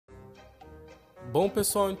Bom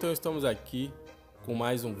pessoal, então estamos aqui com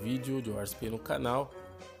mais um vídeo de Warspear no canal.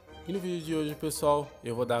 E no vídeo de hoje, pessoal,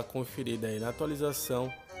 eu vou dar uma conferida aí na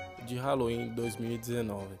atualização de Halloween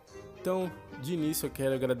 2019. Então, de início eu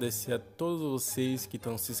quero agradecer a todos vocês que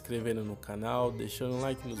estão se inscrevendo no canal, deixando um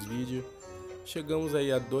like nos vídeos. Chegamos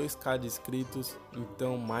aí a 2k de inscritos,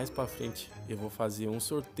 então mais pra frente eu vou fazer um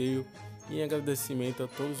sorteio em agradecimento a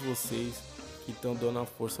todos vocês que estão dando a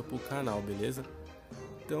força pro canal, beleza?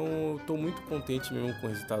 Então estou muito contente mesmo com o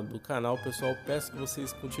resultado do canal, pessoal. Peço que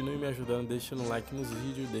vocês continuem me ajudando, deixando like nos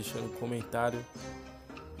vídeos, deixando comentário.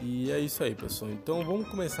 E é isso aí, pessoal. Então vamos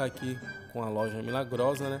começar aqui com a loja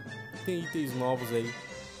milagrosa, né? Tem itens novos aí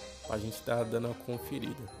pra gente estar dando uma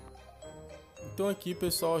conferida. Então aqui,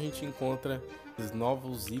 pessoal, a gente encontra os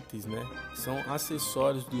novos itens, né? São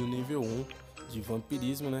acessórios do nível 1 de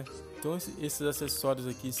vampirismo, né? Então esses acessórios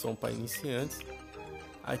aqui são para iniciantes.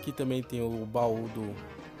 Aqui também tem o baú do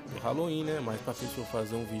Halloween, né? Mais pra frente eu vou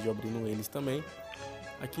fazer um vídeo abrindo eles também.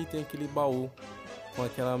 Aqui tem aquele baú com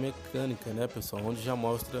aquela mecânica, né, pessoal? Onde já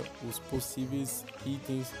mostra os possíveis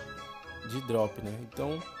itens de drop, né?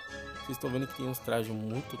 Então, vocês estão vendo que tem uns trajes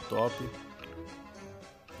muito top.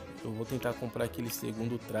 Eu vou tentar comprar aquele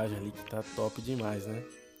segundo traje ali que tá top demais, né?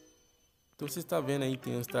 Então, vocês estão vendo aí,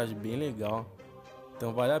 tem uns trajes bem legal.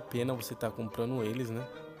 Então, vale a pena você estar comprando eles, né?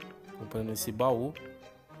 Comprando esse baú.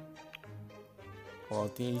 Ó,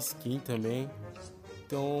 tem skin também.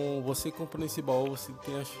 Então, você comprando esse baú, você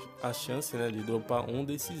tem a chance, né, de dropar um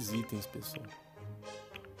desses itens, pessoal.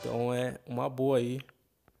 Então, é uma boa aí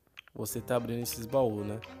você tá abrindo esses baús,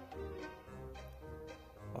 né?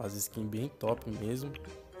 Ó, as skins bem top mesmo.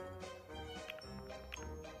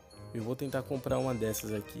 Eu vou tentar comprar uma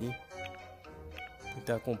dessas aqui.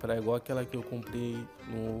 Tentar comprar igual aquela que eu comprei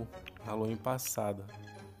no Halloween passado.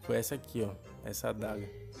 Foi essa aqui, ó. Essa adaga.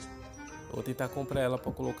 Eu vou tentar comprar ela para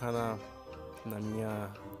colocar na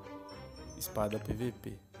minha espada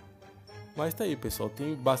PVP. Mas tá aí, pessoal.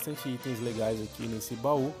 Tem bastante itens legais aqui nesse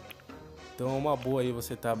baú. Então é uma boa aí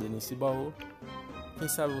você tá abrindo esse baú. Quem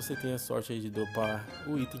sabe você tem a sorte aí de dropar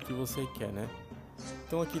o item que você quer, né?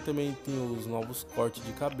 Então aqui também tem os novos cortes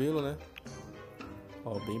de cabelo, né?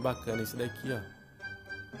 Ó, bem bacana esse daqui, ó.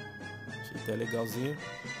 Achei até legalzinho.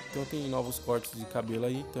 Então tem novos cortes de cabelo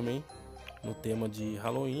aí também, no tema de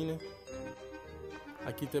Halloween, né?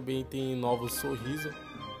 Aqui também tem novos sorrisos.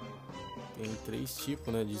 Tem 3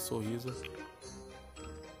 tipos, né, de sorriso.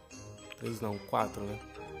 3 não, 4, né?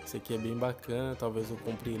 Esse aqui é bem bacana, talvez eu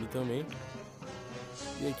compre ele também.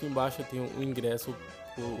 E aqui embaixo tem o ingresso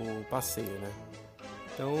pro passeio, né?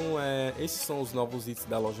 Então, esses são os novos itens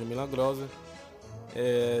da loja milagrosa.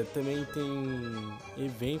 Também tem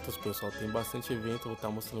eventos, pessoal. Tem bastante evento, eu vou estar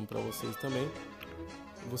mostrando para vocês também.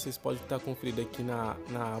 Vocês podem estar conferindo aqui na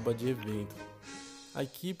aba de evento.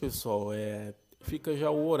 Aqui, pessoal, fica já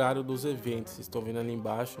o horário dos eventos. Vocês estão vendo ali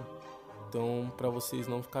embaixo. Então, para vocês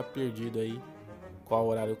não ficar perdido aí qual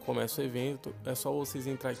horário começa o evento, é só vocês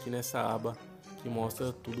entrar aqui nessa aba que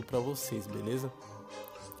mostra tudo para vocês, beleza?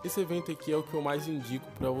 Esse evento aqui é o que eu mais indico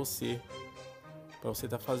para você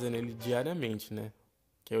estar fazendo ele diariamente, né?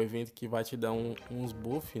 Que é o evento que vai te dar uns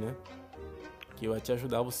buff, né? Que vai te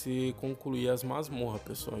ajudar você concluir as masmorras,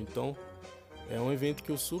 pessoal. Então, é um evento que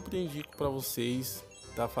eu super indico para vocês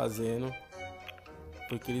estar fazendo,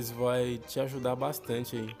 porque eles vai te ajudar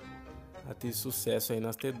bastante aí a ter sucesso aí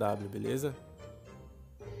nas TW, beleza?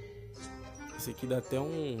 Esse aqui dá até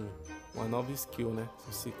uma nova skill, né?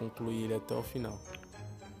 Se você concluir ele até o final.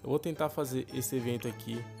 Eu vou tentar fazer esse evento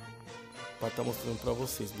aqui para estar mostrando para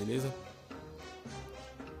vocês, beleza?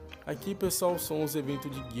 Aqui, pessoal, são os eventos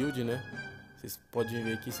de guild, né? Vocês podem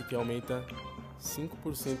ver que esse aqui aumenta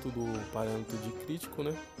 5% do parâmetro de crítico,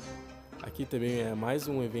 né? Aqui também é mais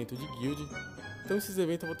um evento de guild. Então esses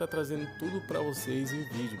eventos eu vou estar trazendo tudo para vocês em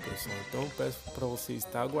vídeo, pessoal. Então peço para vocês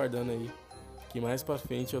estar aguardando aí, que mais para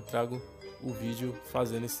frente eu trago o vídeo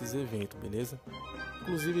fazendo esses eventos, beleza?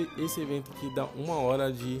 Inclusive esse evento aqui dá 1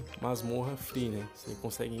 hora de masmorra free, né? Você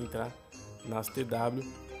consegue entrar nas TW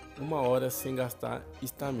 1 hora sem gastar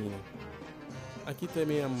estamina. Aqui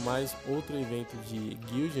também é mais outro evento de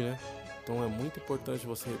guild, né? Então é muito importante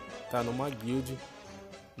você estar numa guild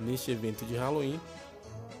neste evento de Halloween.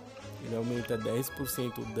 Ele aumenta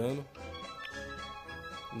 10% o dano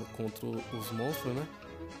contra os monstros, né?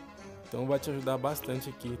 Então vai te ajudar bastante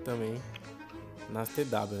aqui também nas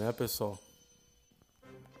TW, né, pessoal?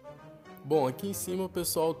 Bom, aqui em cima,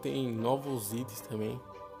 pessoal, tem novos itens também,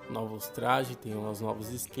 novos trajes, tem umas novas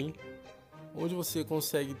skins, onde você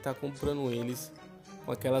consegue estar comprando eles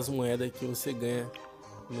com aquelas moedas que você ganha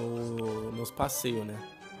nos passeios, né?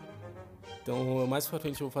 Então mais pra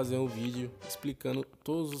frente eu vou fazer um vídeo explicando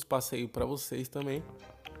todos os passeios para vocês também.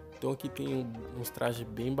 Então aqui tem uns trajes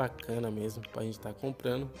bem bacana mesmo pra gente estar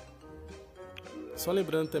comprando. Só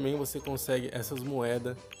lembrando também, você consegue essas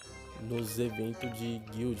moedas nos eventos de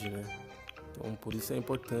guild, né? Então por isso é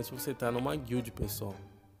importante você estar numa guild, pessoal,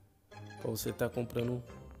 para você estar comprando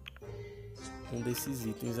um desses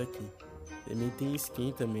itens aqui. Também tem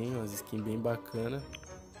skin também, umas skins bem bacana,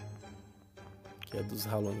 que é dos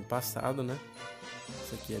Halloween passado, né?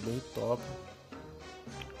 Isso aqui é bem top.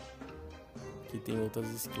 Aqui tem outras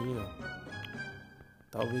skins, ó.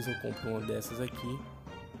 Talvez eu compre uma dessas aqui.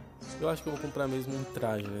 Eu acho que eu vou comprar mesmo um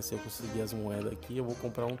traje, né? Se eu conseguir as moedas aqui, eu vou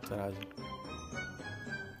comprar um traje.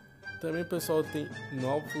 Também, pessoal, tem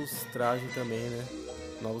novos trajes também, né?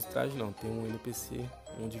 Novos trajes não, tem um NPC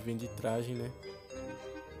onde vende traje, né?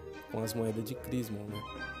 Com as moedas de Crismon, né?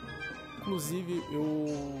 Inclusive,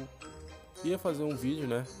 eu ia fazer um vídeo,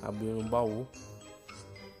 né? Abrindo um baú.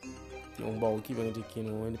 Tem um baú que vende aqui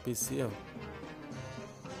no NPC, ó.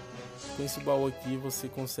 Com esse baú aqui você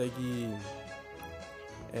consegue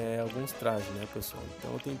alguns trajes, né, pessoal?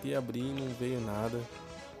 Então eu tentei abrir e não veio nada.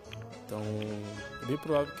 Então é bem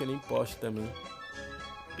provável que eu nem poste também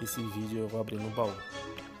esse vídeo. Eu vou abrir no baú.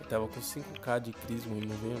 Eu tava com 5k de Crismon e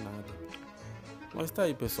não veio nada. Mas tá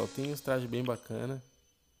aí, pessoal, tem uns trajes bem bacana.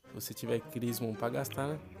 Se você tiver Crismon pra gastar,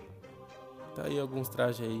 né? Tá aí alguns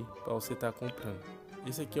trajes aí pra você tá comprando.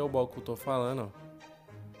 Esse aqui é o baú que eu tô falando, ó.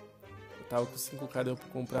 Eu tava com 5k, deu pra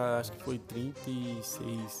comprar, acho que foi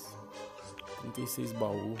 36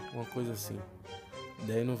 baú, uma coisa assim.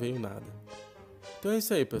 Daí não veio nada. Então é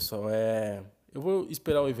isso aí, pessoal. Eu vou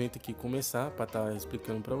esperar o evento aqui começar para estar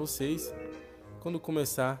explicando para vocês. Quando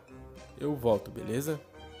começar, eu volto, beleza?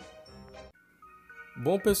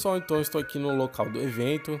 Bom, pessoal, então eu estou aqui no local do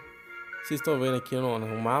evento. Vocês estão vendo aqui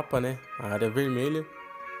no mapa, né? A área vermelha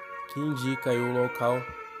que indica aí o local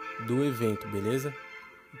do evento, beleza?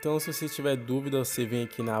 Então, se você tiver dúvida, você vem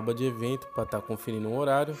aqui na aba de evento para estar conferindo o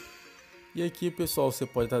horário. E aqui, pessoal, você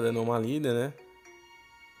pode estar dando uma lida, né?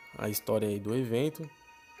 A história aí do evento.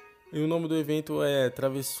 E o nome do evento é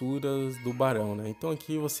Travessuras do Barão, né? Então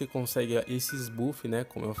aqui você consegue esses buffs, né?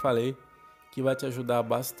 Como eu falei, que vai te ajudar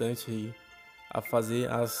bastante aí a fazer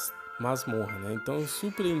as masmorras, né? Então eu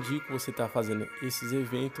super indico você estar fazendo esses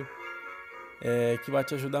eventos, que vai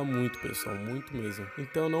te ajudar muito, pessoal, muito mesmo.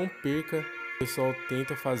 Então não perca, pessoal,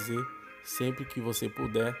 tenta fazer sempre que você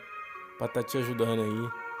puder para estar te ajudando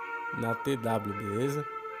aí na TW, beleza?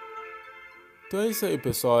 Então é isso aí,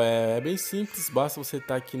 pessoal, é bem simples, basta você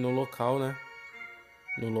estar aqui no local, né?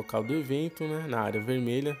 No local do evento, né? Na área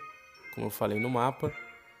vermelha, como eu falei no mapa.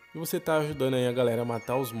 E você tá ajudando aí a galera a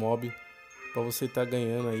matar os mobs, para você estar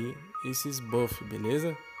ganhando aí esses buffs,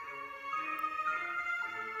 beleza?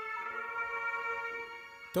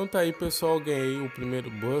 Então tá aí, pessoal, ganhei o primeiro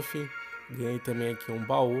buff, ganhei também aqui um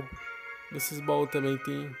baú. Nesses baús também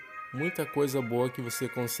tem muita coisa boa que você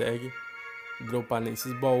consegue dropar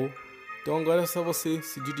nesses baús. Então agora é só você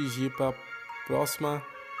se dirigir para a próxima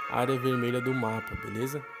área vermelha do mapa,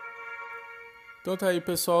 beleza? Então tá aí,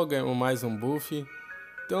 pessoal, ganhamos mais um buff.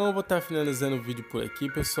 Então eu vou estar finalizando o vídeo por aqui,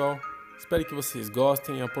 pessoal. Espero que vocês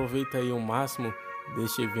gostem, aproveita aí o máximo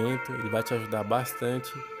deste evento, ele vai te ajudar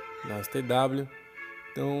bastante nas TW.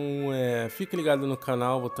 Então fique ligado no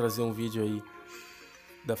canal, vou trazer um vídeo aí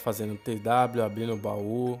da fazendo TW, abrindo o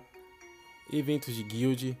baú, eventos de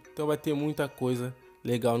guild. Então vai ter muita coisa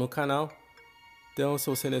legal no canal. Então se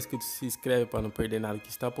você não é inscrito, se inscreve para não perder nada que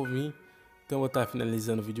está por vir. Então eu vou estar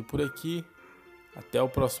finalizando o vídeo por aqui. Até o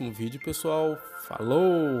próximo vídeo, pessoal.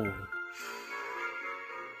 Falou!